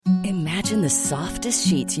Imagine the softest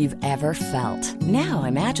sheets you've ever felt. Now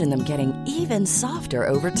imagine them getting even softer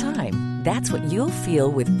over time. That's what you'll feel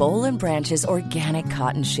with Boll & Branch's organic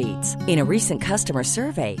cotton sheets. In a recent customer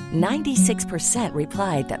survey, 96%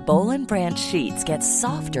 replied that Boll & Branch sheets get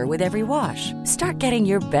softer with every wash. Start getting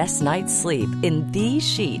your best night's sleep in these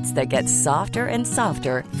sheets that get softer and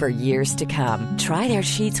softer for years to come. Try their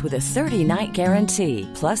sheets with a 30-night guarantee.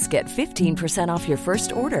 Plus, get 15% off your first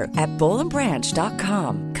order at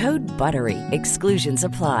bollandbranch.com. Code BUTTERY. Exclusions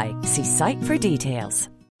apply. See site for details.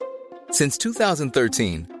 Since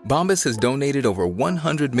 2013, Bombas has donated over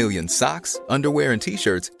 100 million socks, underwear, and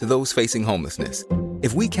T-shirts to those facing homelessness.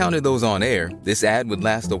 If we counted those on air, this ad would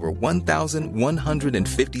last over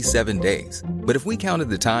 1,157 days. But if we counted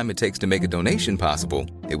the time it takes to make a donation possible,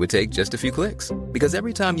 it would take just a few clicks. Because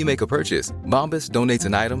every time you make a purchase, Bombas donates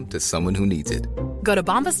an item to someone who needs it. Go to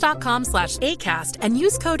bombas.com/ACAST and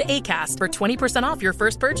use code ACAST for 20% off your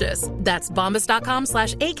first purchase. That's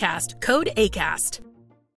bombas.com/ACAST, code ACAST.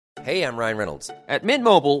 Hey, I'm Ryan Reynolds. At Mint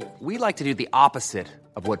Mobile, we like to do the opposite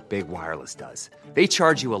of what Big Wireless does. They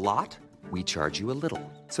charge you a lot, we charge you a little.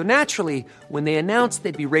 So naturally, when they announced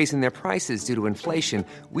they'd be raising their prices due to inflation,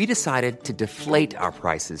 we decided to deflate our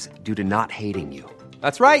prices due to not hating you.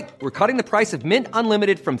 That's right. We're cutting the price of Mint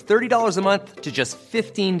Unlimited from $30 a month to just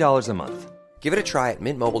 $15 a month. Give it a try at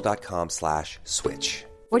mintmobile.com/switch.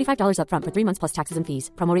 $45 up front for 3 months plus taxes and fees.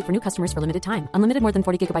 Promo rate for new customers for limited time. Unlimited more than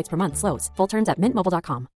 40 gigabytes per month. Slows full terms at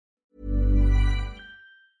mintmobile.com.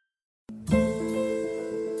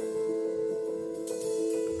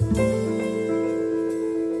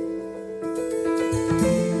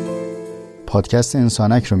 پادکست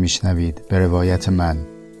انسانک رو میشنوید به روایت من،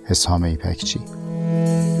 حسام ایپکچی.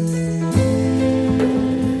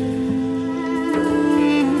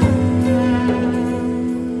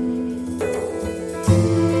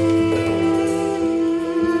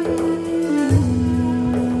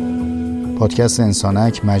 پادکست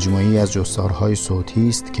انسانک مجموعه‌ای از جستارهای صوتی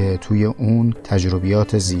است که توی اون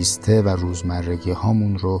تجربیات زیسته و روزمرگی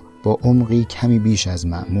هامون رو با عمقی کمی بیش از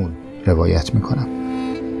معمول روایت میکنم.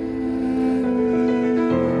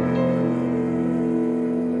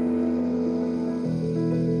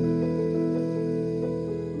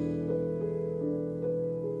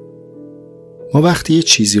 ما وقتی یه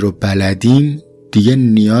چیزی رو بلدیم دیگه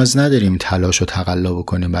نیاز نداریم تلاش و تقلا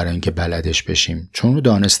بکنیم برای اینکه بلدش بشیم، چون رو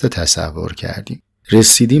دانسته تصور کردیم.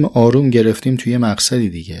 رسیدیم، آروم گرفتیم توی مقصدی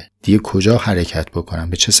دیگه کجا حرکت بکنم،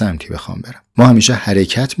 به چه سمتی بخوام برم. ما همیشه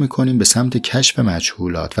حرکت میکنیم به سمت کشف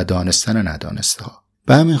مجهولات و دانستن ندانسته ها.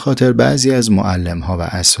 به همین خاطر بعضی از معلم ها و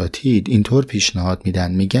اساتید اینطور پیشنهاد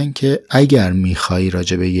میدن، میگن که اگر میخوای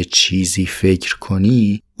راجع به یه چیزی فکر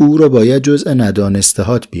کنی، او رو باید جزء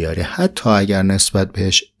ندانستهات بیاری. حتی اگر نسبت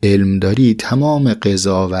بهش علم داری، تمام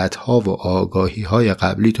قضاوت ها و آگاهی های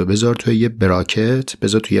قبلی تو بذار توی یه براکت،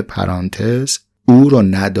 بذار توی پرانتز، او رو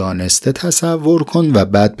ندانسته تصور کن و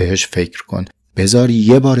بعد بهش فکر کن. بذار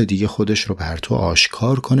یه بار دیگه خودش رو بر تو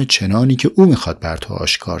آشکار کنه، چنانی که او میخواد بر تو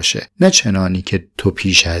آشکار شه، نه چنانی که تو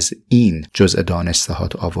پیش از این جزء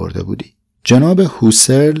دانستهات آورده بودی. جناب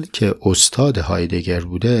هوسرل که استاد هایدگر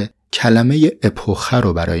بوده، کلمه اپوخه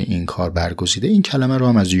رو برای این کار برگزیده. این کلمه رو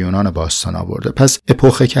هم از یونان باستان آورده. پس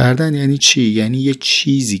اپوخه کردن یعنی چی؟ یعنی یه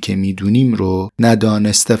چیزی که میدونیم رو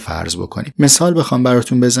ندانسته فرض بکنیم. مثال بخوام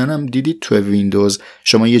براتون بزنم، دیدید تو ویندوز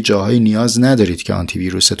شما یه جاهایی نیاز ندارید که آنتی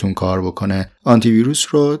ویروستون کار بکنه، آنتی ویروس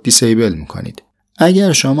رو دیسیبل میکنید.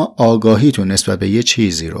 اگر شما آگاهیتون نسبت به یه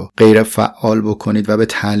چیزی رو غیر فعال بکنید و به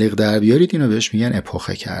تعلیق در بیارید، اینو بهش میگن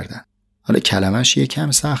اپوخه کردن. حالا کلمش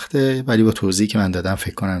یکم سخته، ولی با توضیحی که من دادم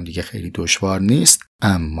فکر کنم دیگه خیلی دشوار نیست،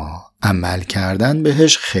 اما عمل کردن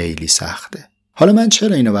بهش خیلی سخته. حالا من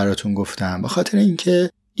چرا اینو براتون گفتم؟ به خاطر اینکه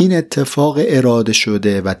این اتفاق اراده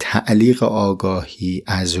شده و تعلیق آگاهی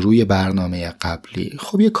از روی برنامه قبلی،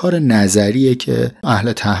 خب یه کار نظریه که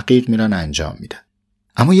اهل تحقیق میرن انجام میدن.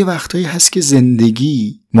 اما یه وقتایی هست که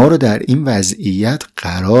زندگی ما رو در این وضعیت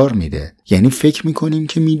قرار میده، یعنی فکر میکنیم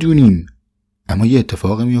که میدونیم، اما یه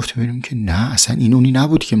اتفاقی میفته میبینیم که نه، اصلا این اونی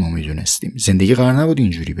نبود که ما میدونستیم. زندگی قرار نبود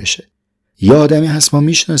اینجوری بشه. یه آدمی هست ما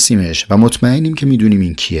میشناسیمش و مطمئنیم که میدونیم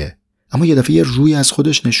این کیه، اما یه دفعه یه روی از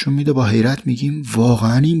خودش نشون میده، با حیرت میگیم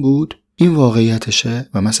واقعا این بود؟ این واقعیتشه؟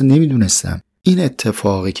 و مثلا نمیدونستم. این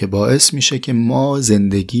اتفاقی که باعث میشه که ما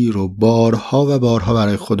زندگی رو بارها و بارها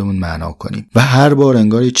برای خودمون معنا کنیم و هر بار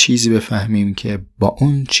انگار یه چیزی بفهمیم که با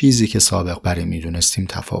اون چیزی که سابق برای میدونستیم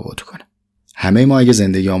تفاوت کنه. همه ما اگه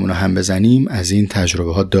زندگیامونو هم بزنیم از این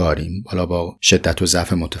تجربه ها داریم، حالا با شدت و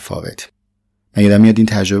ضعف متفاوت. من یادم میاد این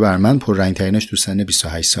تجربه بر من پررنگ‌ترینش تو سن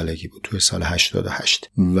 28 سالگی بود، تو سال 88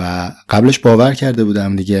 و قبلش باور کرده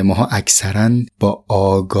بودم دیگه ماها اکثرا با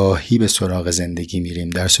آگاهی به سراغ زندگی میریم،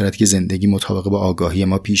 در صورتی که زندگی مطابق با آگاهی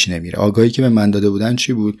ما پیش نمیره. آگاهی که به من داده بودن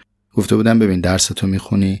چی بود؟ گفته بودن ببین درستو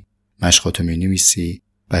میخونی، مشقاتو مینویسی،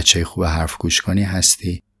 بچه خوب حرف گوش کنی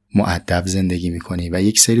هستی، مؤدب زندگی میکنی و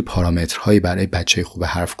یک سری پارامترهایی برای بچه خوب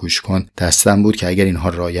حرف گوش کن دستم بود که اگر اینها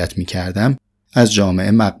رعایت میکردم از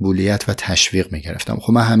جامعه مقبولیت و تشویق میگرفتم.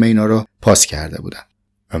 خب من همه اینا رو پاس کرده بودم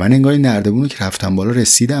و من انگار این نردبونو که رفتم بالا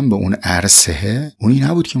رسیدم به اون عرصه، اونی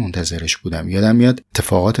نبود که منتظرش بودم. یادم میاد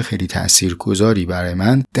اتفاقات خیلی تاثیرگذاری برای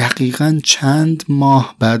من دقیقاً چند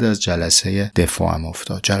ماه بعد از جلسه دفاعم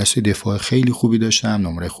افتاد. جلسه دفاع خیلی خوبی داشتم،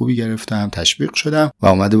 نمره خوبی گرفتم، تشویق شدم و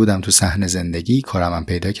اومده بودم تو صحنه زندگی، کارم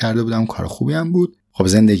پیدا کرده بودم، کار خوبی هم بود. خب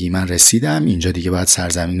زندگی من رسیدم، اینجا دیگه باید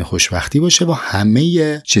سرزمین خوشبختی باشه و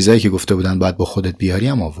همه چیزایی که گفته بودن باید با خودت بیاری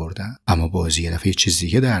هم آوردن. اما بازی یه دفعه چیز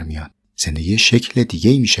دیگه در میاد، زندگی شکل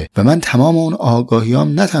دیگه میشه و من تمام اون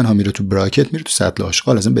آگاهیام نه تنها میره تو براکت، میره تو سطل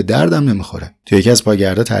آشغال، اصلا به دردم نمیخوره. تو یکی از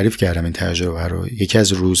پاگردا تعریف کردم این تجربه رو، یکی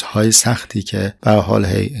از روزهای سختی که به حال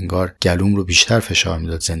انگار گلوم رو بیشتر فشار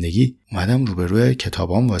میداد زندگی، اومدم روبروی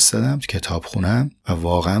کتابام واسطادم تو کتابخونم و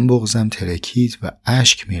واقعا بغضم ترکید و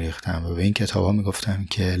اشک میریختم و به این کتابا میگفتم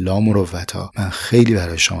که لا مروتا، من خیلی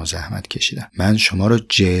برای شما زحمت کشیدم، من شما رو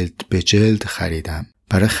جلد به جلد خریدم،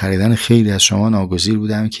 برای خریدن خیلی از شما ناگزیر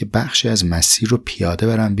بودم که بخشی از مسیر رو پیاده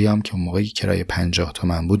برم بیام که اون موقعی کرایه 50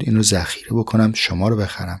 تومن بود این رو ذخیره بکنم شما رو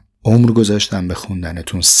بخرم. عمر گذاشتم به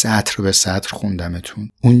خوندنتون، سطر به سطر خوندمتون.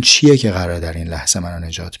 اون چیه که قرار در این لحظه منو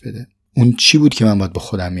نجات بده؟ اون چی بود که من باید با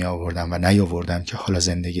خودم می آوردم و نیاوردم که حالا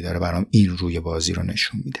زندگی داره برام این روی بازی رو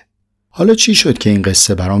نشون میده؟ حالا چی شد که این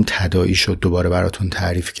قصه برام تداعی شد دوباره براتون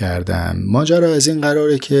تعریف کردم؟ ماجرا از این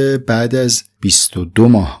قراره که بعد از 22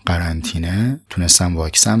 ماه قرنطینه تونستم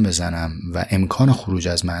واکسن بزنم و امکان خروج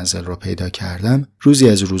از منزل رو پیدا کردم. روزی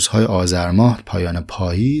از روزهای آذر ماه پایان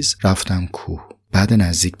پاییز رفتم کوه بعد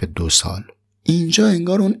نزدیک به 2 سال. اینجا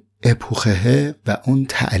انگار اون اپوخه و اون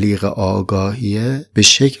تعلیق آگاهیه به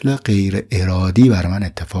شکل غیر ارادی بر من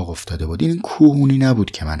اتفاق افتاده بود. این کوهونی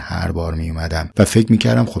نبود که من هر بار می اومدم و فکر می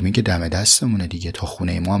کردم خب این که دم دستمونه دیگه، تا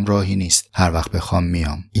خونه ما هم راهی نیست، هر وقت بخوام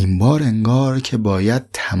میام. این بار انگار که باید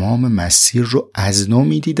تمام مسیر رو از نو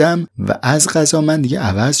می دیدم و از قضا من دیگه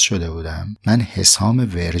عوض شده بودم. من حسام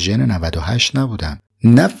ورژن 98 نبودم.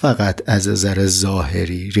 نه فقط از نظر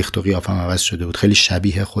ظاهری ریخت و قیافم عوض شده بود، خیلی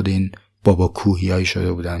شبیه خود این بابا کوهیایی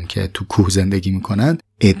شده بودم که تو کوه زندگی میکنن.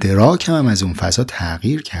 ادراکم هم از اون فضا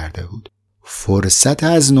تغییر کرده بود. فرصت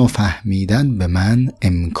از نو فهمیدن به من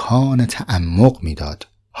امکان تعمق میداد.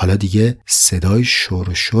 حالا دیگه صدای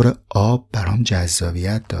شور آب برام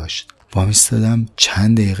جذابیت داشت. وامیستادم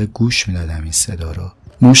چند دقیقه گوش میدادم این صدا رو.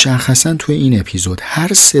 مشخصا توی این اپیزود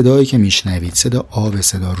هر صدایی که میشنوید، صدا آب،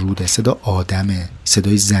 صدا روده، صدا آدمه،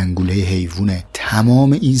 صدای زنگوله حیوونه،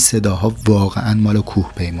 تمام این صداها واقعا مال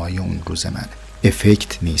کوه پیمایی اون روز منه.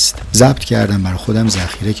 افکت نیست. ضبط کردم، برای خودم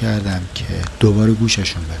ذخیره کردم که دوباره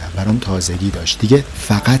گوششون بدم. برام تازگی داشت. دیگه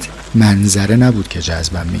فقط منظره نبود که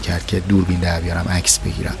جذبم میکرد که دوربین در بیارم عکس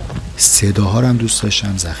بگیرم. صداها رو هم دوست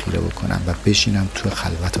داشتم ذخیره بکنم و بشینم تو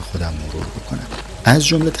خلوت خودم مرور بکنم. از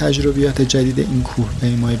جمله تجربیات جدید این کوه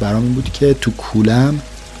پیمایی برام این بود که تو کولم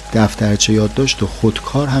دفترچه یادداشت و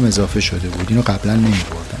خودکار هم اضافه شده بود. اینو قبلا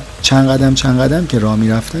نمی‌بردم. چند قدم که راه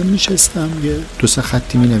میرفتم میشستم یه 2-3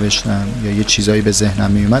 خطی مینوشتم یا یه چیزایی به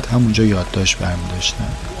ذهنم میومد همونجا یادداشت برمی‌داشتم.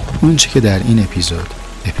 اون چه که در این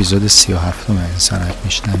اپیزود 37 انسانک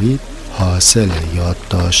میشنوید حاصل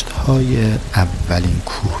یادداشت‌های اولین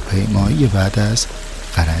کوه پیمایی بعد از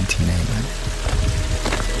قرنطینه من.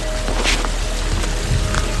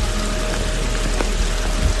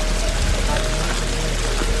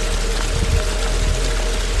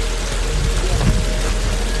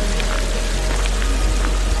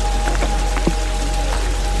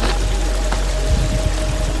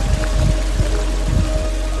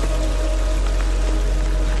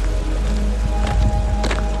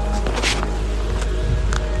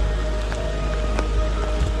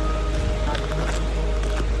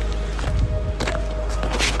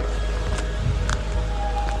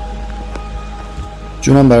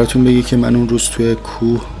 جونم براتون بگی که من اون روز توی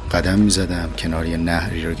کوه قدم میزدم، کنار یه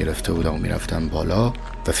نهری رو گرفته بودم و میرفتم بالا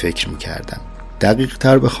و فکر میکردم. دقیق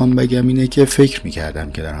تر بخوام بگم اینه که فکر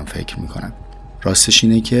میکردم که دارم فکر میکنم. راستش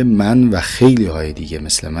اینه که من و خیلی های دیگه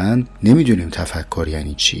مثل من نمیدونیم تفکر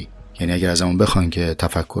یعنی چی. یعنی اگر از همون بخوان که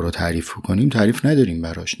تفکر رو تعریف کنیم، تعریف نداریم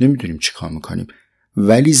براش، نمیدونیم چی کار میکنیم،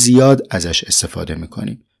 ولی زیاد ازش استفاده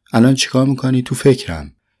میکنیم. الان چی کار میکنی؟ تو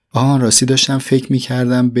فکرم. راستی داشتم فکر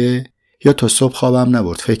میکردم به، یا تا صبح خوابم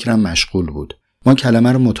نبرد، فکرم مشغول بود. ما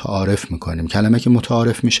کلمه رو متعارف میکنیم. کلمه که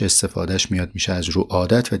متعارف میشه استفادهش میشه از رو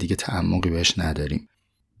عادت و دیگه تعمقی بهش نداریم.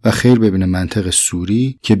 و خیر ببینه منطق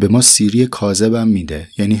سوری که به ما سیری کاذبم میده،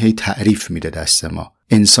 یعنی هی تعریف میده دست ما.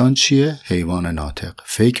 انسان چیه؟ حیوان ناطق.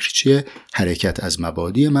 فکر چیه؟ حرکت از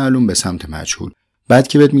مبادی معلوم به سمت مجهول. بعد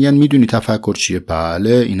که بهت میگن میدونی تفکر چیه؟ بله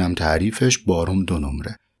اینم تعریفش، بارم 2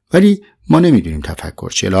 نمره. ولی ما نمیدونیم تفکر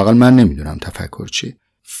چیه، لااقل من نمیدونم تفکر چیه.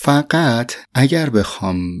 فقط اگر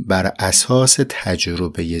بخوام بر اساس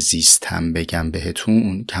تجربه زیستم بگم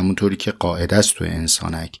بهتون، همونطوری که قاعده است تو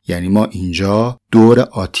انسانک، یعنی ما اینجا دور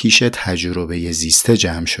آتیش تجربه زیسته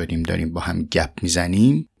جمع شدیم، داریم با هم گپ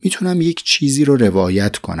میزنیم، میتونم یک چیزی رو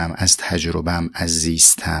روایت کنم از تجربم، از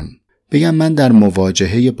زیستم. بگم من در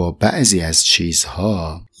مواجهه با بعضی از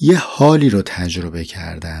چیزها یه حالی رو تجربه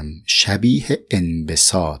کردم شبیه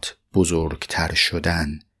انبساط، بزرگتر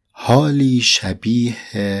شدن، حالی شبیه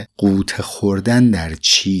غوطه خوردن در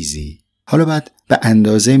چیزی. حالا بعد به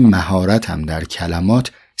اندازه مهارتم در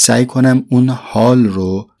کلمات سعی کنم اون حال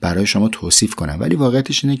رو برای شما توصیف کنم، ولی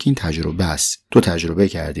واقعیتش اینه که این تجربه است. تو تجربه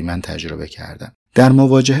کردی، من تجربه کردم. در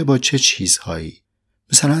مواجهه با چه چیزهایی؟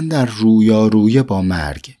 مثلا در رویارویی با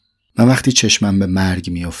مرگ. من وقتی چشمم به مرگ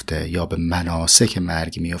میفته یا به مناسک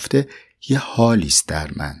مرگ میفته، یه حالی است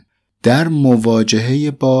در من. در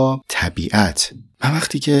مواجهه با طبیعت، من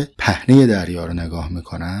وقتی که پهنه دریا رو نگاه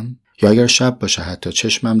میکنم، یا اگر شب باشه حتی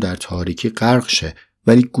چشمم در تاریکی غرق شه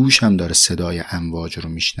ولی گوشم داره صدای امواج رو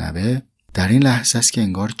میشنوه، در این لحظه است که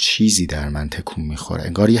انگار چیزی در من تکون میخوره،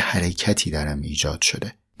 انگار یه حرکتی درم ایجاد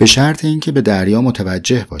شده. به شرط اینکه به دریا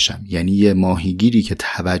متوجه باشم، یعنی یه ماهیگیری که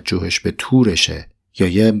توجهش به تورشه، یا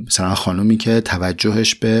یه مثلا خانومی که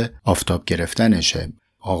توجهش به آفتاب گرفتنشه،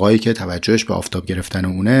 آقایی که توجهش به آفتاب گرفتن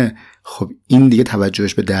اونه، خب این دیگه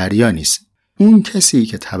توجهش به دریا نیست. اون کسی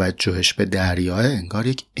که توجهش به دریاه انگار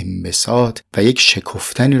یک انبساط و یک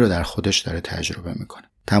شکفتنی رو در خودش داره تجربه میکنه.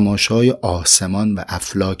 تماشای آسمان و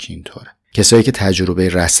افلاک اینطوره. کسایی که تجربه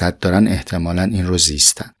رصد دارن احتمالاً این رو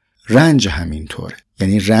زیستن. رنج هم اینطوره.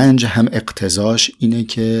 یعنی رنج هم اقتضاش اینه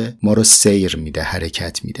که ما رو سیر میده،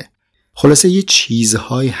 حرکت میده. خلاصه یه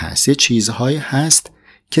چیزهایی هست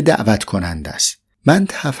که دعوت کننده است. من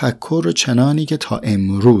تفکر رو چنانی که تا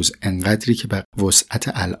امروز انقدری که به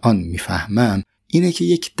وسعت الان میفهمم اینه که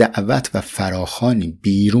یک دعوت و فراخوانی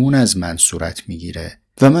بیرون از من صورت میگیره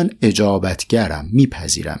و من اجابتگرم،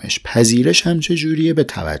 میپذیرمش. پذیرش هم چجوریه؟ به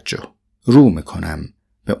توجه رو میکنم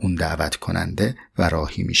به اون دعوت کننده و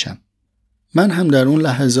راهی میشم. من هم در اون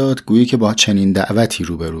لحظات گویی که با چنین دعوتی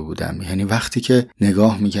روبرو بودم. یعنی وقتی که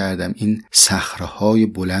نگاه میکردم این صخره‌های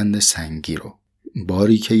بلند سنگی رو،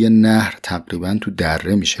 باری که یه نهر تقریبا تو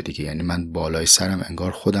دره میشه دیگه، یعنی من بالای سرم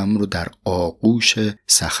انگار خودم رو در آغوش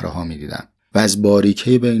صخره‌ها میدیدم و از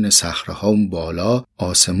باریکه بین صخره‌ها اون بالا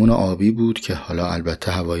آسمون آبی بود که حالا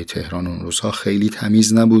البته هوای تهران اون روزها خیلی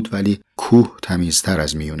تمیز نبود، ولی کوه تمیزتر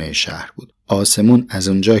از میونه شهر بود. آسمون از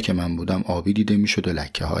اونجا که من بودم آبی دیده میشد و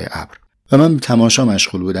لکه‌های ابر و من به تماشا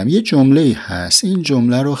مشغول بودم. یه جمله‌ای هست، این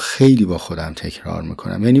جمله رو خیلی با خودم تکرار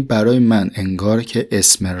میکنم، یعنی برای من انگار که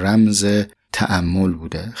اسم رمز تأمل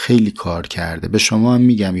بوده، خیلی کار کرده. به شما هم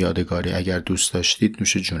میگم یادگاری، اگر دوست داشتید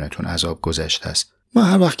نوش جونتون، عذاب گذشته است. ما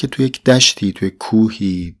هر وقت که توی یک دشتی، توی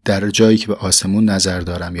کوهی، در جایی که به آسمون نظر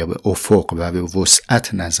دارم یا به افق و به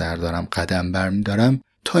وسعت نظر دارم قدم برمی‌دارم،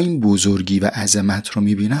 تا این بزرگی و عظمت رو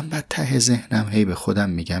میبینم، بعد ته ذهنم هی به خودم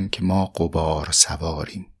میگم که ما غبار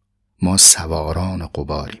سواریم، ما سواران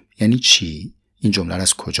غباریم. یعنی چی؟ این جمله رو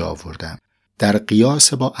از کجا آوردم؟ در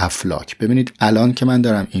قیاس با افلاک. ببینید الان که من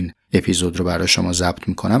دارم این اپیزود رو برای شما ضبط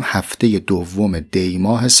میکنم، هفته دوم دی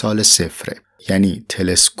ماه سال 0، یعنی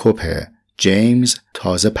تلسکوپ جیمز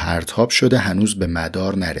تازه پرتاب شده، هنوز به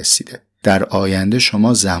مدار نرسیده. در آینده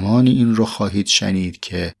شما زمانی این رو خواهید شنید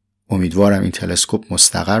که امیدوارم این تلسکوپ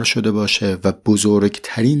مستقر شده باشه و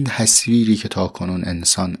بزرگترین تصویری که تاکنون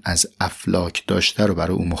انسان از افلاک داشته رو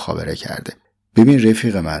برای او مخابره کرده. ببین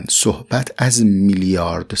رفیق من، صحبت از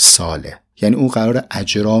میلیارد ساله، یعنی او قرار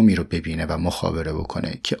اجرامی رو ببینه و مخابره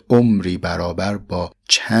بکنه که عمری برابر با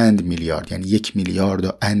چند میلیارد، یعنی 1 میلیارد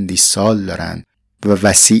و اندی سال دارن و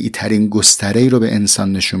وسیع ترین گستره‌ای رو به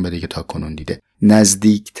انسان نشون بده که تا کنون دیده.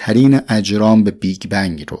 نزدیکترین اجرام به بیگ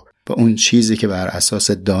بنگ رو، و اون چیزی که بر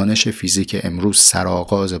اساس دانش فیزیک امروز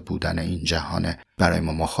سرآغاز بودن این جهانه، برای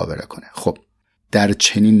ما مخابره کنه. خب در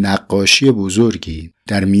چنین نقاشی بزرگی،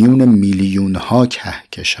 در میون میلیون ها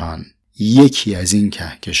کهکشان، یکی از این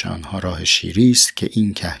کهکشان ها راه شیری است که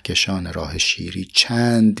این کهکشان راه شیری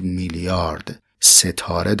چند میلیارد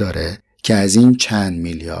ستاره داره که از این چند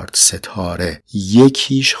میلیارد ستاره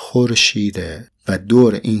یکیش خورشیده و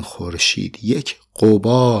دور این خورشید یک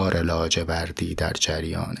غبار لاجوردی در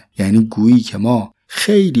جریانه. یعنی گویی که ما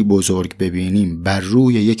خیلی بزرگ ببینیم بر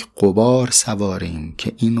روی یک غبار سواریم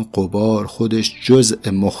که این غبار خودش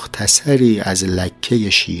جزء مختصری از لکه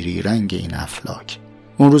شیری رنگ این افلاک.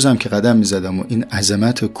 اون روزم که قدم میزدم و این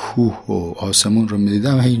عظمت کوه و آسمون رو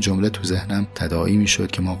میدیدم این جمله تو ذهنم تداعی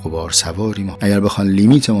میشد که ما غبار سواریم و اگر بخوان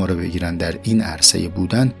لیمیت ما رو بگیرن در این عرصه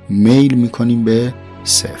بودن میل میکنیم به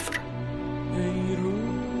صفر. ای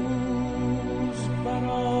روز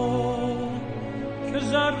برا که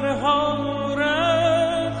ذره ها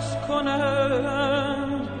رقص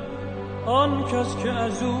کنند، آن کس که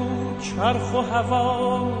از او چرخ و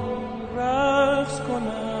هوا رقص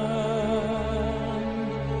کنند،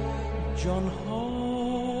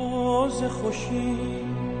 جانها ز خوشی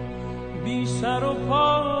بی سر و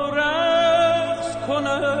پا رقص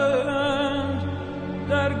کنند،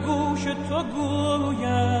 در گوش تو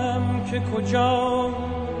گویم که کجا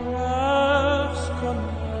رقص کنند.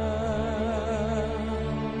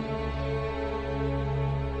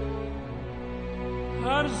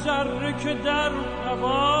 هر ذره که در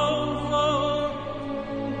هوا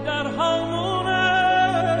در هامون است،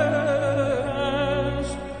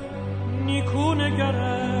 نیکو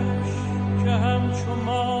نگرش که همچو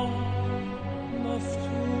ما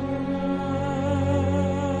مفتون است.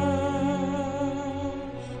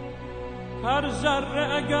 هر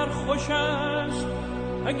ذره اگر خوش است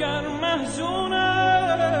اگر محزون است،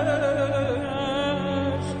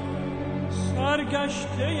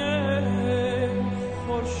 سرگشته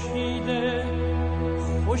خورشید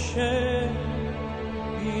خوش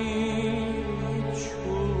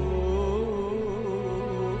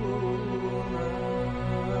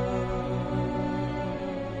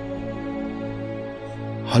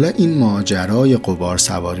حالا این ماجرای غبار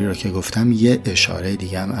سواری رو که گفتم یه اشاره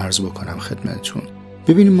دیگه هم عرض بکنم خدمتتون.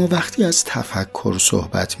 ببینیم ما وقتی از تفکر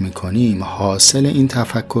صحبت میکنیم حاصل این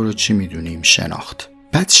تفکر رو چی میدونیم؟ شناخت.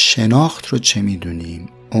 بعد شناخت رو چه میدونیم؟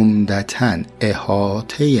 عمدتاً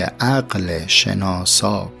احاطه عقل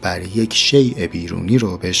شناسا بر یک شیء بیرونی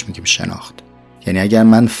رو بهش میگیم شناخت. یعنی اگر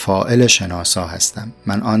من فاعل شناسا هستم،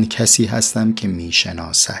 من آن کسی هستم که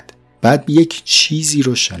میشناسد، بعد یک چیزی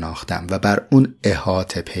رو شناختم و بر اون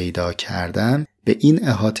احاطه پیدا کردم، به این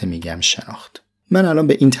احاطه میگم شناخت. من الان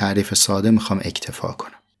به این تعریف ساده میخوام اکتفا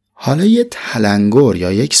کنم. حالا یه تلنگر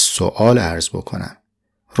یا یک سوال عرض بکنم.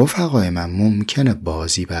 رفقای من، ممکنه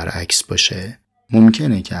بازی برعکس باشه؟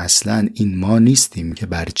 ممکنه که اصلاً این ما نیستیم که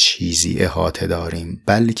بر چیزی احاطه داریم،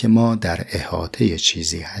 بلکه ما در احاطه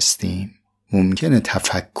چیزی هستیم؟ ممکنه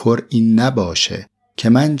تفکر این نباشه که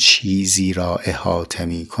من چیزی را احاطه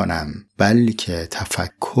می کنم، بلکه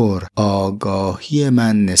تفکر آگاهی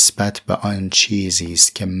من نسبت به آن چیزی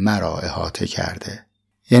است که مرا احاطه کرده.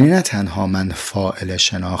 یعنی نه تنها من فاعل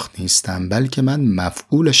شناخت نیستم، بلکه من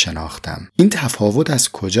مفعول شناختم. این تفاوت از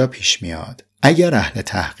کجا پیش میاد؟ اگر اهل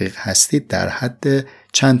تحقیق هستید در حد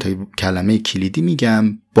چند تا کلمه کلیدی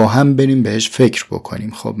میگم، با هم بریم بهش فکر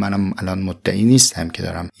بکنیم. خب منم الان مدعی نیستم که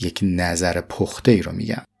دارم یک نظر پخته ای رو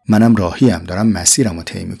میگم، منم راهیم، دارم مسیرم رو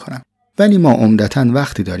طی میکنم. ولی ما عمدتاً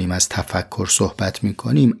وقتی داریم از تفکر صحبت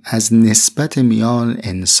میکنیم از نسبت میان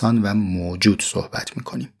انسان و موجود صحبت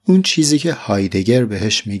میکنیم. اون چیزی که هایدگر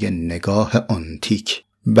بهش میگه نگاه آنتیک.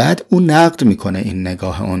 بعد اون نقد میکنه این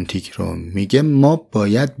نگاه آنتیک رو، میگه ما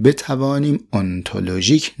باید بتوانیم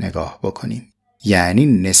آنتولوژیک نگاه بکنیم، یعنی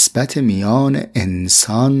نسبت میان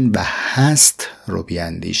انسان و هست رو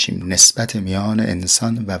بیاندیشیم، نسبت میان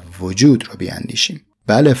انسان و وجود رو بیاندیشیم.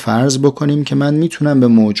 بله، فرض بکنیم که من میتونم به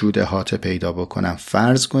موجود احاطه پیدا بکنم.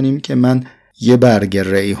 فرض کنیم که من یه برگ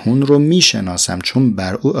ریحون رو میشناسم چون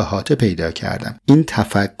بر او احاطه پیدا کردم. این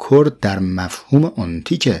تفکر در مفهوم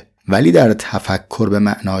آنتیکه. ولی در تفکر به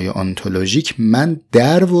معنای آنتولوژیک من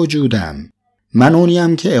در وجودم، من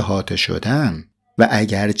اونیم که احاطه شدم. و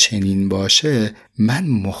اگر چنین باشه من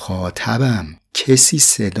مخاطبم، کسی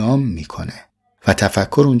صدام میکنه و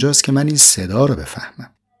تفکر اونجاست که من این صدا رو بفهمم.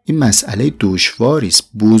 این مسئله دشواری است،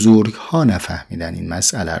 بزرگ ها نفهمیدن این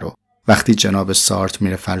مسئله رو. وقتی جناب سارتر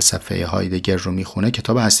میره فلسفه هایدگر رو میخونه،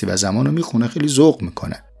 کتاب هستی و زمان رو میخونه، خیلی ذوق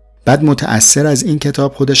میکنه. بعد متأثر از این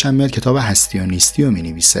کتاب خودش هم میاد کتاب هستی و نیستی رو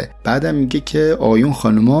مینویسه. بعدم میگه که آیون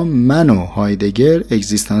خانوما من و هایدگر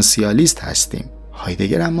اگزیستانسیالیست هستیم.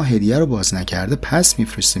 هایدگر اما هدیه رو باز نکرده پس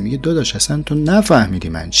میفرسته، میگه داداش اصلا تو نفهمیدی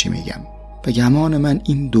من چی میگم. به گمان من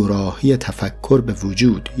این دوراهی تفکر به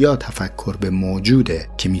وجود یا تفکر به موجوده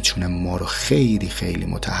که میتونه ما رو خیلی خیلی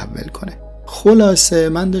متحول کنه. خلاصه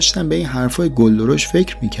من داشتم به این حرفای گلدرش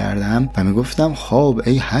فکر میکردم و میگفتم خب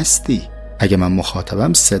ای هستی، اگه من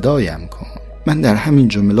مخاطبم صدایم کن. من در همین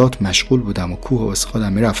جملات مشغول بودم و کوه و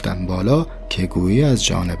اسخادم میرفتم بالا که گویی از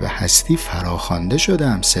جانب هستی فراخوانده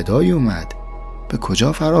شدم. صدایی اومد. به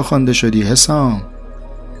کجا فراخوانده شدی حسام؟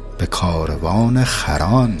 به کاروان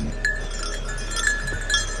خران.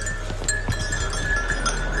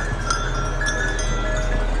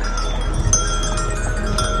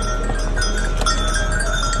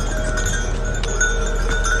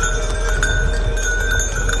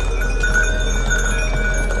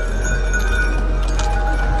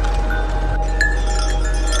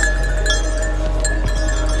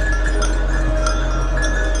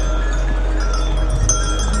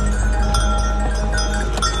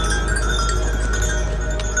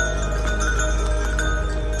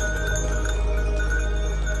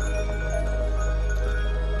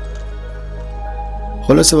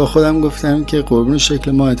 خلاصه با خودم گفتم که قربون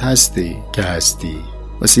شکل ماهت هستی که هستی.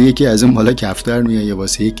 واسه یکی از اون بالا کفتر میایه،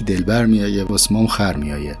 واسه یکی دلبر میایه، واسه ما خر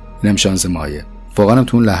میایه. اینم شانس مایه. واقعا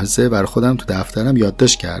تو اون لحظه بر خودم تو دفترم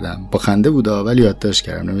یادداشت کردم. با خنده بودا ولی یادداشت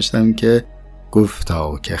کردم. نوشتم که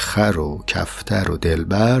گفتا که خر و کفتر و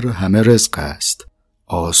دلبر همه رزق است.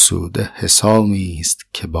 آسوده حسامی است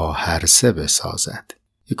که با هر سه بسازد.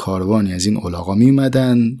 یه کاروانی از این الاغا می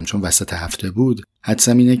اومدن، چون وسط هفته بود.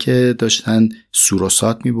 حدسم اینه که داشتن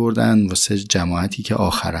سوروسات می بردن واسه جماعتی که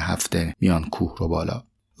آخر هفته میان کوه رو بالا.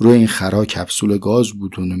 روی این خرا کپسول گاز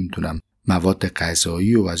بود و نمیدونم مواد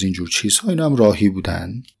غذایی و از این جور چیزها. اینا هم راهی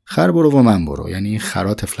بودن. خر برو و من برو. یعنی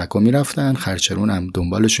خرا تفلکو میرفتن، خرچرونم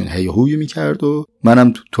دنبالشون هی هوی میکرد و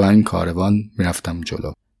منم تو این کاروان میرفتم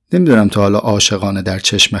جلو. نمیدونم تا حالا عاشقانه در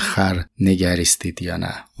چشم خر نگریستید یا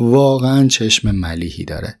نه. واقعا چشم ملیحی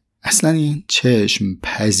داره. اصلا این چشم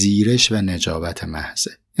پذیرش و نجابت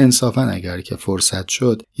محضه. انصافا اگر که فرصت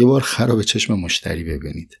شد یه بار خر رو به چشم مشتری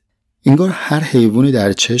ببینید. انگار هر حیوانی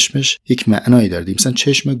در چشمش یک معنایی داره. مثلا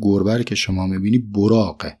چشم گربه که شما میبینی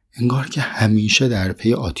براقه. انگار که همیشه در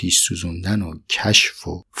پی آتیش سوزوندن و کشف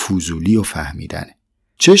و فضولی و فهمیدنه.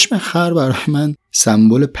 چشم خر برای من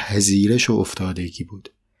سمبل پذیرش و افتادگی بود.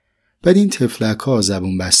 بعد این تفلک‌ها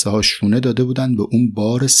زبون بسته ها شونه داده بودن به اون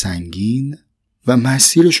بار سنگین و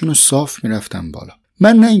مسیرشون رو صاف میرفتن بالا.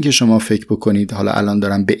 من نه اینکه شما فکر بکنید حالا الان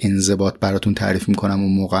دارم به انضباط براتون تعریف میکنم و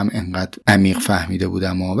موقعم انقدر عمیق فهمیده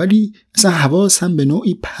بودم ولی اصلا حواسم به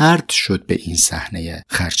نوعی پرت شد به این صحنه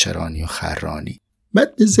خرچرانی و خرانی.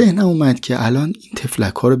 بعد به ذهنم اومد که الان این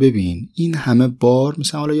تفلک‌ها رو ببین، این همه بار،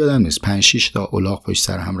 مثلا حالا یادم نیست 5-6 تا الاغ پشت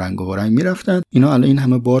سر هم رنگ و رنگ میرفتن، اینا الان این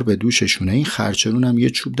همه بار به دوششونه. این خرچرون هم یه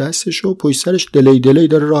چوب دستش و پشت سرش دلی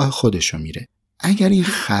داره راه خودشو میره. اگر این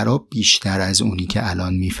خراب بیشتر از اونی که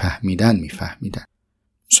الان میفهمیدن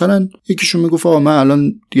مثلا یکیشون میگفت آقا من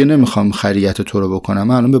الان دیگه نمیخوام خریت تو رو بکنم،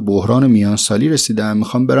 من الان به بحران میان سالی رسیدم،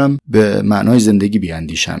 میخوام برم به معنای زندگی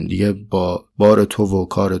بیاندیشم، دیگه با بار تو و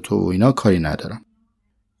کار تو و اینا کاری ندارم.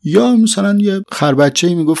 یا مثلا یه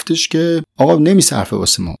خربچه‌ای میگفتش که آقا نمیصرفه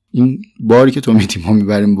واسه ما، این باری که تو میدی ما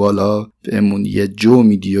میبریم بالا، بهمون یه جو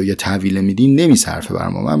میدی و یه تحویل میدی، نمیصرفه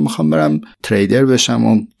برام، من میخوام برم تریدر بشم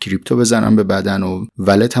و کریپتو بزنم به بدن و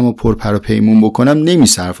ولتمو پر و پیمون بکنم،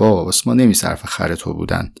 نمیصرفه آقا واسه ما، نمیصرفه خر تو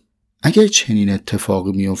بودن. اگر چنین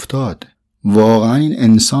اتفاقی میافتاد واقعا این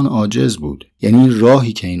انسان عاجز بود. یعنی این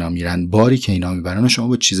راهی که اینا میرن، باری که اینا میبرن، شما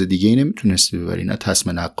با چیز دیگه ای نمیتونستی ببری، نه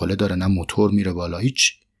تسمه نقاله داره، نه موتور میره بالا،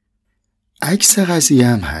 هیچ. عکس قضیه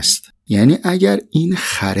هم هست. یعنی اگر این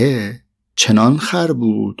خره چنان خر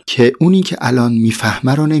بود که اونی که الان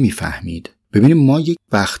میفهمه رو نمیفهمید. ببینیم ما یک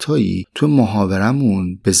وقتایی تو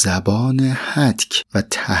محاورمون به زبان هتک و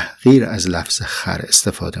تحقیر از لفظ خر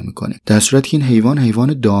استفاده میکنیم، در صورتی که این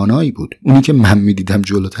حیوان دانایی بود. اونی که من میدیدم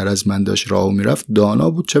جلوتر از من داشت راهو میرفت دانا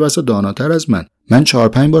بود، چه بسا داناتر از من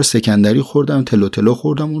 4-5 بار سکندری خوردم، تلو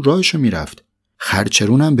خوردم، اون راهشو میرفت.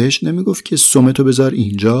 خرچرونم بهش نمیگفت که سمتو بذار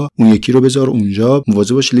اینجا، اون یکی رو بذار اونجا،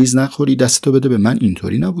 مواظب باش لیز نخوری، دستتو بده به من.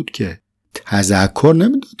 اینطوری نبود که. تذکر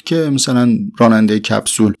نمیداد که مثلا راننده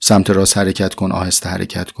کپسول سمت راست حرکت کن، آهسته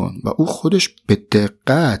حرکت کن، و او خودش به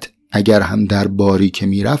دقت اگر هم در باری که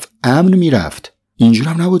میرفت امن میرفت. اینجور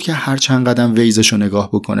هم نبود که هر چند قدم ویزشو نگاه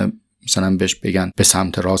بکنه مثلا بهش بگن به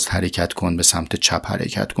سمت راست حرکت کن، به سمت چپ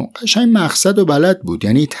حرکت کن. قشنگ مقصد و بلد بود.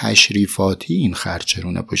 یعنی تشریفاتی این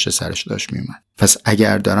خرچرونه پشت سرش داشت میومد. پس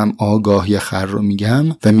اگر دارم آگاهی خر رو میگم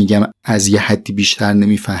و میگم از یه حدی بیشتر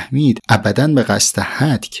نمیفهمید، ابداً به قصد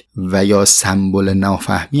هتک و یا سمبل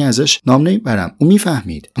نافهمی ازش نام نمیبرم. اون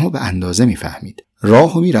میفهمید، اما به اندازه میفهمید.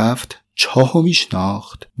 راهو میرفت، چاهو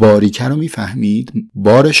میشناخت، باریکه رو میفهمید،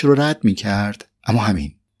 بارش رو رد میکرد، اما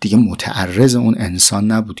همین دیگه متعرض اون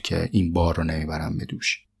انسان نبود که این بار رو نمیبرم به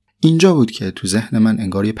دوش. اینجا بود که تو ذهن من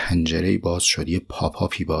انگار یه پنجره‌ای باز شد، یه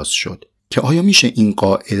پاپی باز شد. که آیا میشه این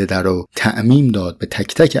قاعده در رو تعمیم داد به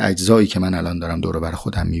تک تک اجزایی که من الان دارم دور بر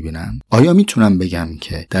خودم میبینم؟ آیا میتونم بگم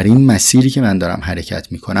که در این مسیری که من دارم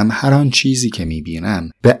حرکت میکنم هر آن چیزی که میبینم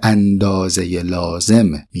به اندازه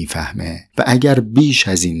لازم میفهمه و اگر بیش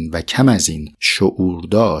از این و کم از این شعور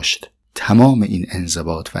داشت تمام این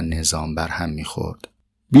انضباط و نظام بر هم میخورد؟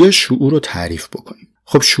 بیا شعور رو تعریف بکنیم.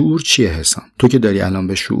 خب شعور چیه حسام؟ تو که داری الان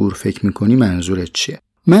به شعور فکر میکنی منظورت چیه؟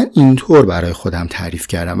 من اینطور برای خودم تعریف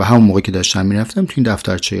کردم و همون موقع که داشتم میرفتم تو این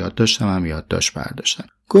دفترچه یادداشتم هم یادداشت برداشتم.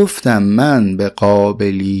 گفتم من به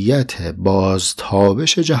قابلیت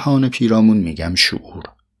بازتابش جهان پیرامون میگم شعور.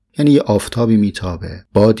 یعنی یه آفتابی میتابه،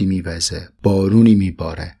 بادی میوزه، بارونی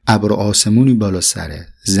میباره، ابر و آسمونی بالا سره،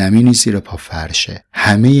 زمینی زیر پا فرشه.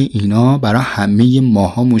 همه اینا برای همه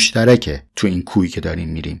ماها مشترکه تو این کویی که داریم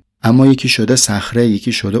میریم. اما یکی شده صخره،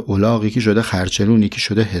 یکی شده الاغ، یکی شده خرچلون، یکی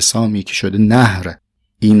شده حسام، یکی شده نهر.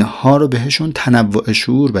 اینها رو بهشون تنوع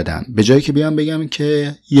شعور بدم، به جایی که بیام بگم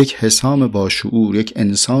که یک حسام با شعور، یک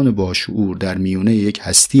انسان با شعور در میونه یک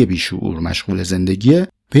هستی بی شعور مشغول زندگیه،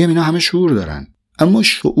 بگم اینا همه شعور دارن، اما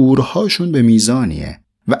شعورهاشون به میزانیه.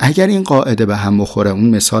 و اگر این قاعده به هم بخوره، اون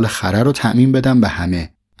مثال خره رو تعمیم بدم به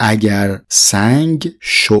همه. اگر سنگ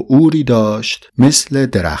شعوری داشت مثل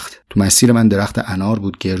درخت، تو مسیر من درخت انار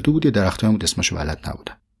بود، گردو بود، یه درخت هم بود اسمشو بلد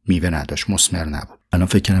نبودم، میوه نداشت، مثمر نبود. الان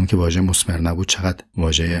فکر کردم که واژه مثمر نبود چقدر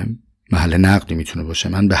واژه محل نقدی میتونه باشه.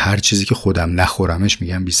 من به هر چیزی که خودم نخورمش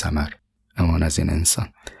میگم بی ثمر. امان از این انسان.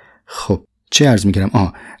 خب چه عرض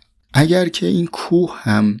میکردم؟ اگر که این کوه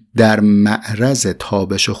هم در معرض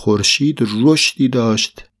تابش خورشید رشدی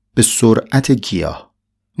داشت به سرعت گیاه،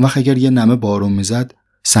 وقت اگر یه نمه بارون میزد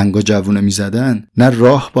سنگا جوونه میزدن، نه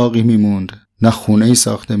راه باقی میموند، نه خونه‌ای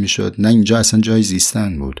ساخته میشد، نه اینجا اصلا جای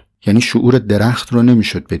زیستن بود. یعنی شعور درخت رو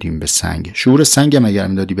نمیشد بدیم به سنگ. شعور سنگ هم اگر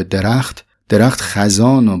میدادی به درخت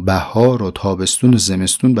خزان و بهار و تابستون و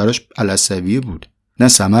زمستون براش علسویه بود، نه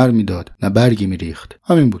ثمر میداد نه برگی میریخت،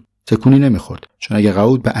 همین بود، تکونی نمیخورد. چون اگه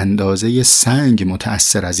قعود به اندازه سنگ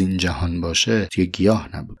متأثر از این جهان باشه دیگه گیاه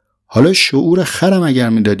نبود. حالا شعور خرم اگر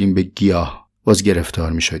میدادیم به گیاه باز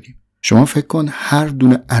گرفتار میشدیم. شما فکر کن هر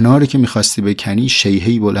دونه اناری که میخواستی بکنی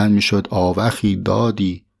شیهی بلند میشد، آوخی،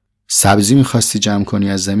 دادی. سبزی میخواستی جمع کنی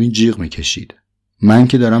از زمین جیغ میکشید. من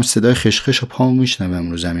که دارم صدای خشخش و پام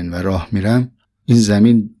میشنوم رو زمین و راه میرم، این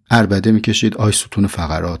زمین عربده میکشید، آی ستون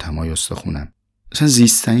فقراتم، آی استخونم. اصلا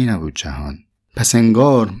زیستنی نبود جهان. پس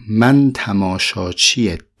انگار من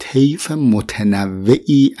تماشاچی طیف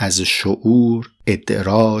متنوعی از شعور،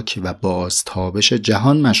 ادراک و بازتابش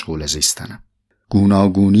جهان مشغول زیستنم.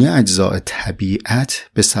 گوناگونی اجزاء طبیعت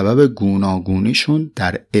به سبب گوناگونیشون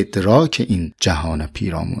در ادراک این جهان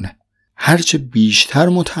پیرامونه. هرچه بیشتر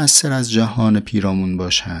متأثر از جهان پیرامون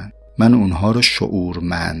باشن، من اونها رو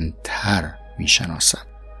شعورمندتر میشناسم.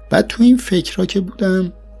 بعد تو این فکرها که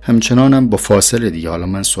بودم، همچنانم با فاصله دیگه، حالا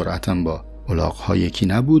من سرعتم با الاغ‌ها یکی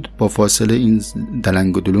نبود، با فاصله این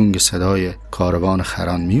دلنگ و دلونگ صدای کاروان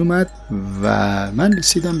خران می اومد و من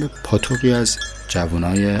رسیدم به پاتوقی از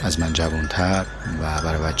جوانای از من جوانتر و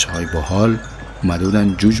برای بچه‌های باحال اومده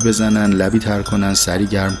بودن جوج بزنن، لبی تر کنن، سری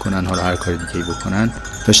گرم کنن، حالا هر کاری دیگه بکنن،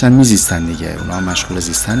 داشتن میزیستن دیگه. اونا مشغول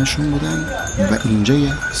زیستنشون بودن و اینجا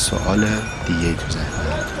یه سوال دیگه تو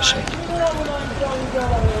ذهنم شکل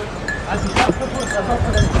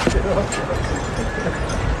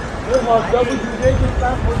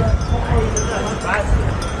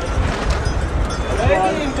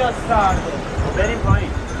بریم پایین.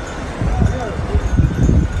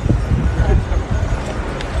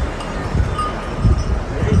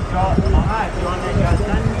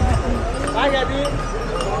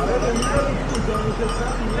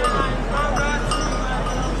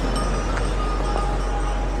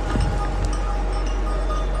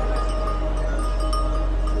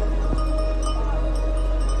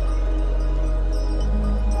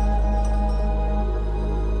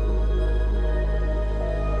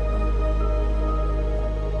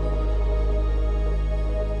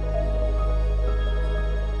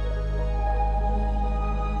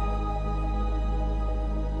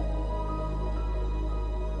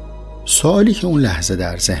 سوالی که اون لحظه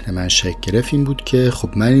در ذهن من شکل گرفت این بود که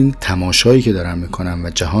خب من این تماشایی که دارم میکنم و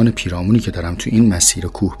جهان پیرامونی که دارم تو این مسیر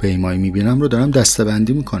کوه پیمایی میبینم رو دارم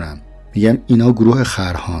دسته‌بندی میکنم. میگم اینا گروه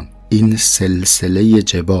خرهان، این سلسله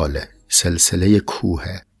جباله، سلسله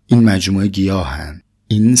کوهه، این مجموعه گیاهن،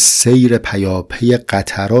 این سیر پیاپی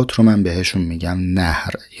قطرات رو من بهشون میگم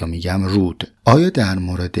نهر یا میگم رود. آیا در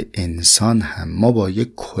مورد انسان هم ما با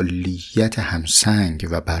یک کلیت همسنگ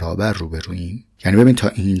و برابر روبرویم؟ یعنی ببین تا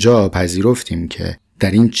اینجا پذیرفتیم که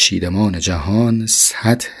در این چیدمان جهان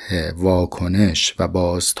سطح واکنش و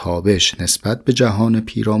بازتابش نسبت به جهان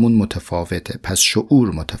پیرامون متفاوته، پس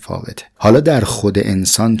شعور متفاوته. حالا در خود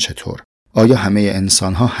انسان چطور؟ آیا همه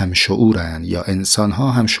انسان‌ها هم شعورن یا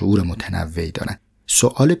انسان‌ها هم شعور متنوعی دارن؟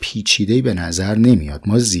 سوال پیچیده‌ای به نظر نمیاد.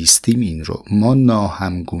 ما زیستیم این رو، ما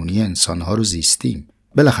ناهمگونی انسان‌ها رو زیستیم.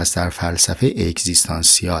 بلخص در فلسفه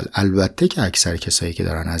اگزیستانسیال، البته که اکثر کسایی که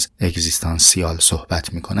دارن از اگزیستانسیال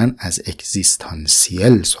صحبت میکنن از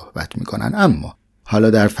اگزیستانسیل صحبت میکنن، اما حالا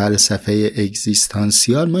در فلسفه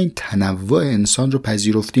اگزیستانسیال ما این تنوع انسان رو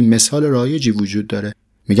پذیرفتیم. مثال رایجی وجود داره،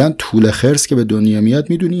 میگن طول خرس که به دنیا میاد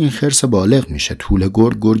میدونی این خرس بالغ میشه، طول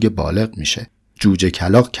گرگ بالغ میشه، جوجه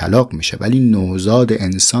کلاغ میشه، ولی نوزاد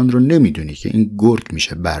انسان رو نمیدونی که این گرگ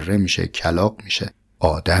میشه، بره میشه، کلاغ میشه،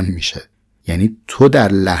 آدم میشه. یعنی تو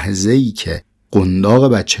در لحظه‌ای که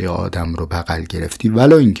قنداق بچه آدم رو بغل گرفتی،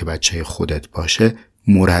 ولو اینکه بچه خودت باشه،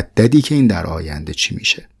 مرددی که این در آینده چی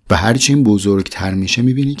میشه. و هرچی این بزرگتر میشه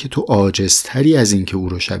میبینی که تو عاجزتری از این که او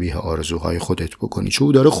رو شبیه آرزوهای خودت بکنی، چون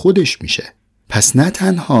او داره خودش میشه. پس نه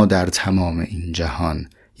تنها در تمام این جهان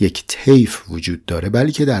یک طیف وجود داره،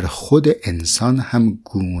 بلکه در خود انسان هم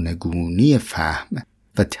گونه گونی فهم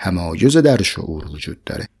و تمایز در شعور وجود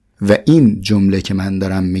داره. و این جمله که من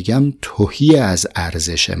دارم میگم تهی از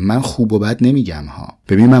ارزشه. من خوب و بد نمیگم ها.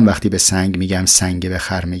 ببین من وقتی به سنگ میگم سنگ، به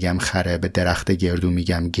خر میگم خره، به درخت گردو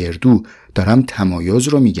میگم گردو، دارم تمایز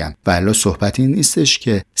رو میگم. و الا صحبت این نیستش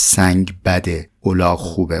که سنگ بده، الاغ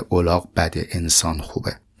خوبه، الاغ بده، انسان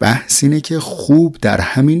خوبه. بحث اینه که خوب در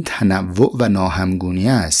همین تنوع و ناهمگونی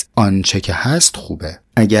است. آنچه که هست خوبه.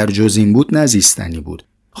 اگر جز این بود نزیستنی بود.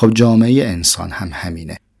 خب جامعه انسان هم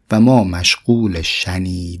همینه. و ما مشغول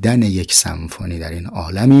شنیدن یک سمفونی در این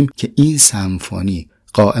عالمیم که این سمفونی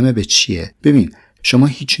قائم به چیه؟ ببین شما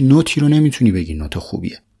هیچ نوتی رو نمیتونی بگی نوت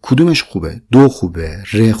خوبیه. کدومش خوبه؟ دو خوبه،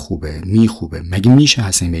 ره خوبه، می خوبه؟ مگه میشه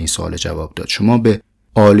حسین به این سوال جواب داد؟ شما به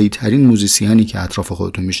عالی ترین موزیسیانی که اطراف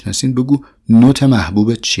خودتون میشناسین بگو نوت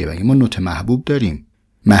محبوبت چیه؟ بگی ما نوت محبوب داریم.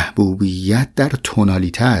 محبوبیت در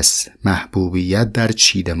تونالیته است، محبوبیت در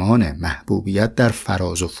چیدمانه، محبوبیت در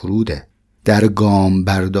فراز و فروده، در گام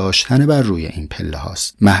برداشتن بر روی این پله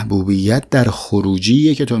هاست. محبوبیت در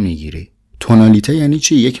خروجیه که تو میگیری. تونالیته یعنی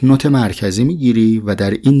چی؟ یک نوت مرکزی میگیری و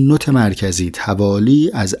در این نوت مرکزی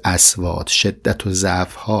توالی از اصوات، شدت و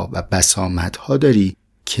ضعف ها و بسامت ها داری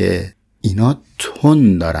که اینا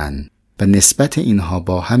تون دارن و نسبت اینها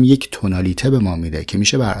با هم یک تونالیته به ما میده که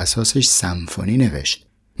میشه بر اساسش سمفونی نوشت.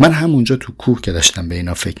 من همونجا تو کوه که داشتم به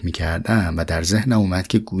اینا فکر میکردم و در ذهنم اومد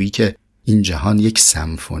که گویی که این جهان یک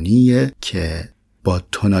سمفونیه که با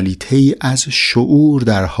تونالیته ای از شعور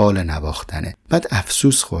در حال نواختنه. بعد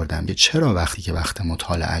افسوس خوردم که چرا وقتی که وقت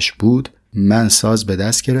مطالعهش بود من ساز به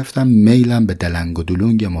دست گرفتم، میلم به دلنگ و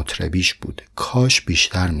دلونگ مطربیش بود. کاش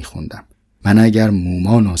بیشتر میخوندم. من اگر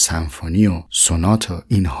مومان و سمفونی و سونات و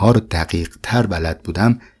اینها رو دقیق تر بلد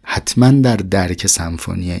بودم، حتما در درک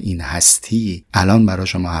سمفونی این هستی الان برای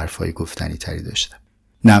شما حرفای گفتنی تری داشتم.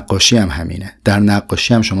 نقاشی هم همینه. در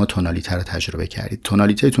نقاشی هم شما تونالیته رو تجربه کردید.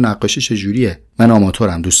 تونالیته تو نقاشی چجوریه؟ من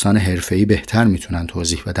آماتورم، دوستان حرفه‌ای بهتر میتونن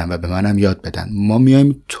توضیح بدن و به منم یاد بدن. ما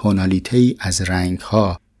میایم تونالیته از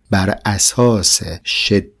رنگ‌ها بر اساس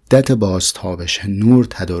شدت بازتابش نور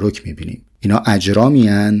تدارک میبینیم. اینا اجرامی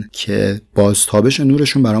هستند که بازتابش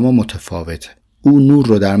نورشون برای ما متفاوته. او نور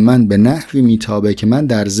رو در من به نحوی میتابه که من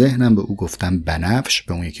در ذهنم به او گفتم بنفش،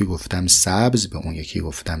 به اون یکی گفتم سبز، به اون یکی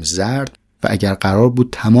گفتم زرد. و اگر قرار بود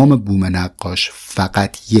تمام بوم نقاش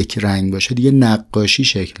فقط یک رنگ باشه دیگه نقاشی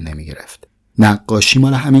شکل نمی گرفت. نقاشی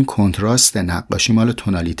مال همین کنتراسته، نقاشی مال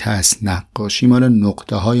تونالیته است، نقاشی مال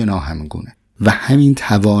نقطه های ناهمگونه و همین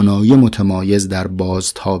توانایی متمایز در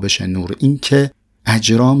بازتابش نور، این که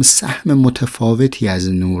اجرام سهم متفاوتی از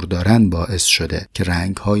نور دارن باعث شده که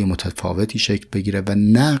رنگ های متفاوتی شکل بگیره و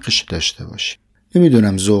نقش داشته باشه.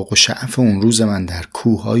 نمیدونم ذوق و شعف اون روز من در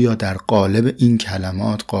کوه یا در قالب این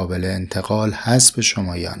کلمات قابل انتقال هست به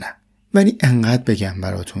شما یا نه، ولی انقدر بگم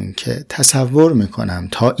براتون که تصور میکنم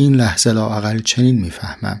تا این لحظه لااقل چنین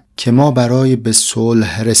میفهمم که ما برای به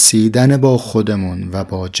صلح رسیدن با خودمون و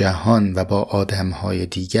با جهان و با آدمهای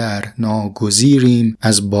دیگر ناگزیریم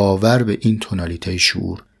از باور به این تونالیته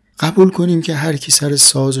شعور. قبول کنیم که هر کی سر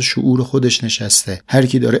ساز شعور خودش نشسته، هر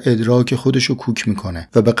کی داره ادراک خودشو کوک میکنه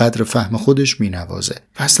و به قدر فهم خودش مینوازه.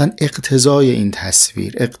 و اصلا اقتضای این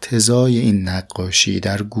تصویر، اقتضای این نقاشی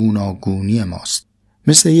در گوناگونی ماست.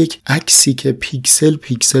 مثل یک عکسی که پیکسل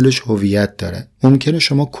پیکسلش هویت داره. ممکنه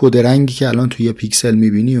شما کد رنگی که الان توی پیکسل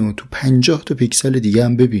میبینی و تو 50 تا پیکسل دیگه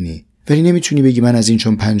هم ببینی، ولی نمیتونی بگی من از این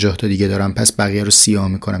چون 50 تا دیگه دارم پس بقیه رو سیاه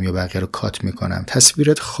میکنم یا بقیه رو کات میکنم.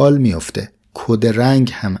 تصویرت خال میفته. کد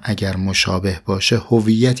رنگ هم اگر مشابه باشه،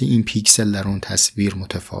 هویت این پیکسل در اون تصویر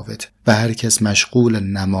متفاوته و هر کس مشغول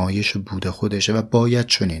نمایش بود خودشه و باید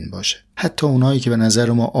چنین باشه. حتی اونایی که به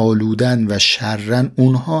نظر ما آلودن و شرن،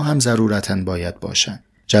 اونها هم ضرورتاً باید باشن.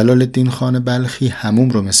 جلال الدین خان بلخی حموم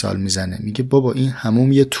رو مثال میزنه، میگه بابا این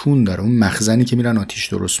حموم یه تون داره، اون مخزنی که میرن آتیش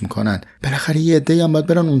درست میکنن، بالاخره یه عده‌ای هم باید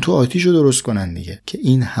برن اون تو آتیش رو درست کنن دیگه، که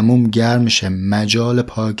این حموم گرم شه، مجال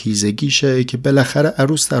پاکیزگیشه که بالاخره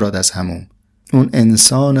عروس درآد از حموم. اون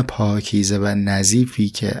انسان پاکیزه و نظیفی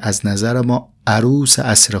که از نظر ما عروس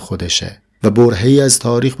عصر خودشه و برهه‌ای از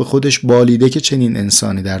تاریخ به خودش بالیده که چنین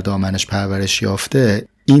انسانی در دامنش پرورش یافته،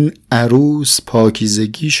 این عروس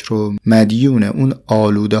پاکیزگیش رو مدیون اون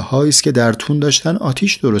آلوده هاییست که در تون داشتن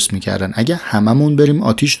آتیش درست میکردن. اگه هممون بریم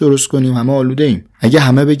آتیش درست کنیم، همه آلوده ایم. اگه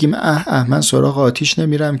همه بگیم من سراغ آتیش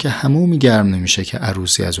نمیرم، که همومی گرم نمیشه که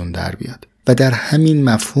عروسی از اون در بیاد. و در همین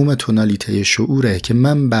مفهوم تونالیته شعوره که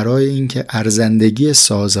من برای اینکه ارزندگی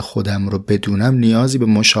ساز خودم رو بدونم نیازی به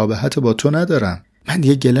مشابهت با تو ندارم. من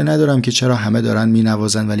دیگه گله ندارم که چرا همه دارن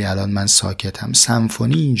مینوازن ولی الان من ساکتم.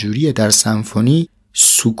 سمفونی اینجوریه، در سمفونی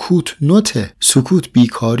سکوت نوته، سکوت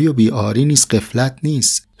بیکاری و بیاری نیست، غفلت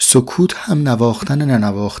نیست. سکوت هم نواختن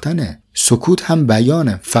ننواختنه، سکوت هم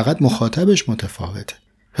بیانه، فقط مخاطبش متفاوته.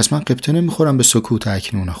 پس من قبطه نمیخورم به سکوت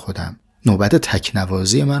اکنون خودم. نوبت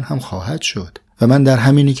تکنوازی من هم خواهد شد و من در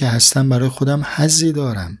همینی که هستم برای خودم حظی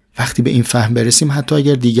دارم. وقتی به این فهم برسیم، حتی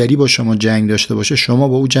اگر دیگری با شما جنگ داشته باشه، شما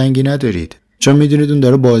با او جنگی ندارید، چون میدونید اون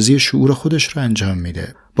داره بازی شعور خودش رو انجام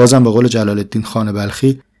میده. بازم به قول جلال الدین خان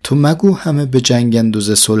بلخی، تو مگو همه به جنگند و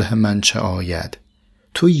ز صلح من چه آید،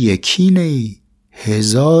 تو یکی نی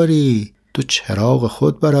هزاری، تو چراغ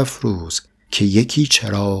خود برافروز، که یکی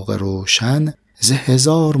چراغ روشن ز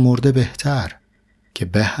هزار مرده بهتر، که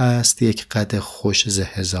به هست یک قد خوش ز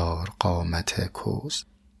هزار قامت کوز.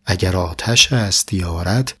 اگر آتش است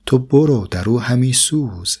یارت تو برو در او همی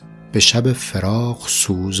سوز، به شب فراق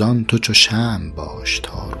سوزان تو چو شمع باش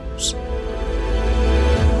تا روز.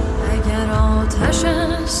 اگر آتش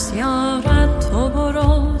است یارت تو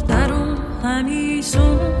برو در او همی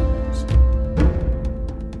سوز،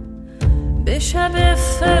 به شب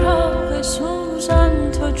فراق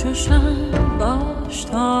سوزان تو چو شمع باش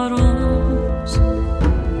تا روز.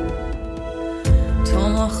 تو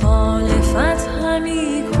مخالفت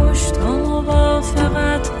همی کش، تو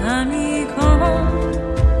موافقت همی کن،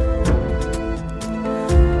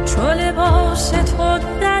 چو لباس تو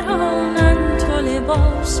درانن تو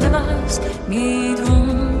لباس بس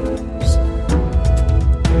میدوز.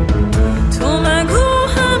 تو مگو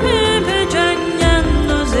همه به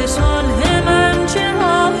جنگند و ز صلح من چه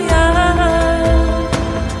آید،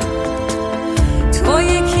 تو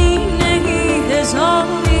یکی نهی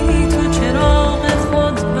هزاری، تو چراغ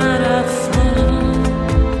خود برافروز،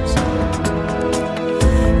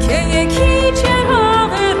 که یکی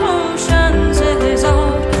چراغ روشن ز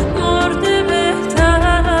هزار مرده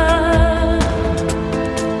بهتر،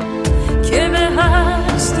 که به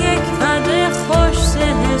هست یک قد خوش ز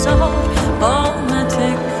هزار قامت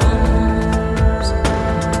کوز.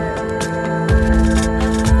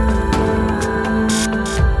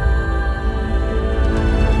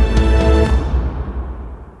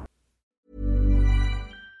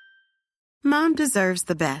 Mom deserves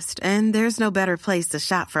the best, and there's no better place to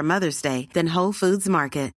shop for Mother's Day than Whole Foods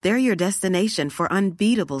Market. They're your destination for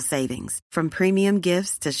unbeatable savings, from premium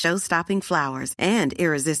gifts to show-stopping flowers and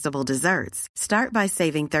irresistible desserts. Start by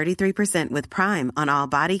saving 33% with Prime on all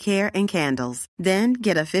body care and candles. Then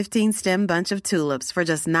get a 15-stem bunch of tulips for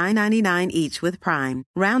just $9.99 each with Prime.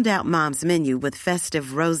 Round out Mom's menu with festive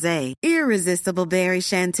rosé, irresistible berry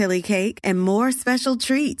chantilly cake, and more special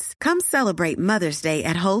treats. Come celebrate Mother's Day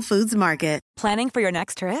at Whole Foods Market. Planning for your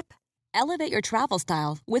next trip? Elevate your travel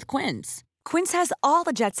style with Quince. Quince has all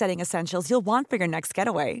the jet-setting essentials you'll want for your next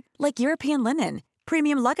getaway, like European linen,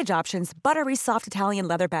 premium luggage options, buttery soft Italian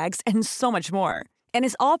leather bags, and so much more. And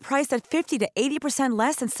is all priced at 50 to 80%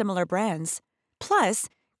 less than similar brands. Plus,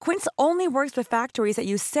 Quince only works with factories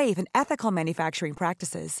that use safe and ethical manufacturing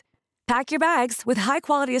practices. Pack your bags with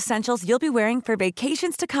high-quality essentials you'll be wearing for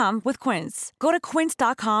vacations to come with Quince. Go to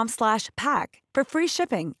quince.com/pack for free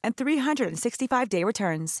shipping and 365-day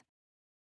returns.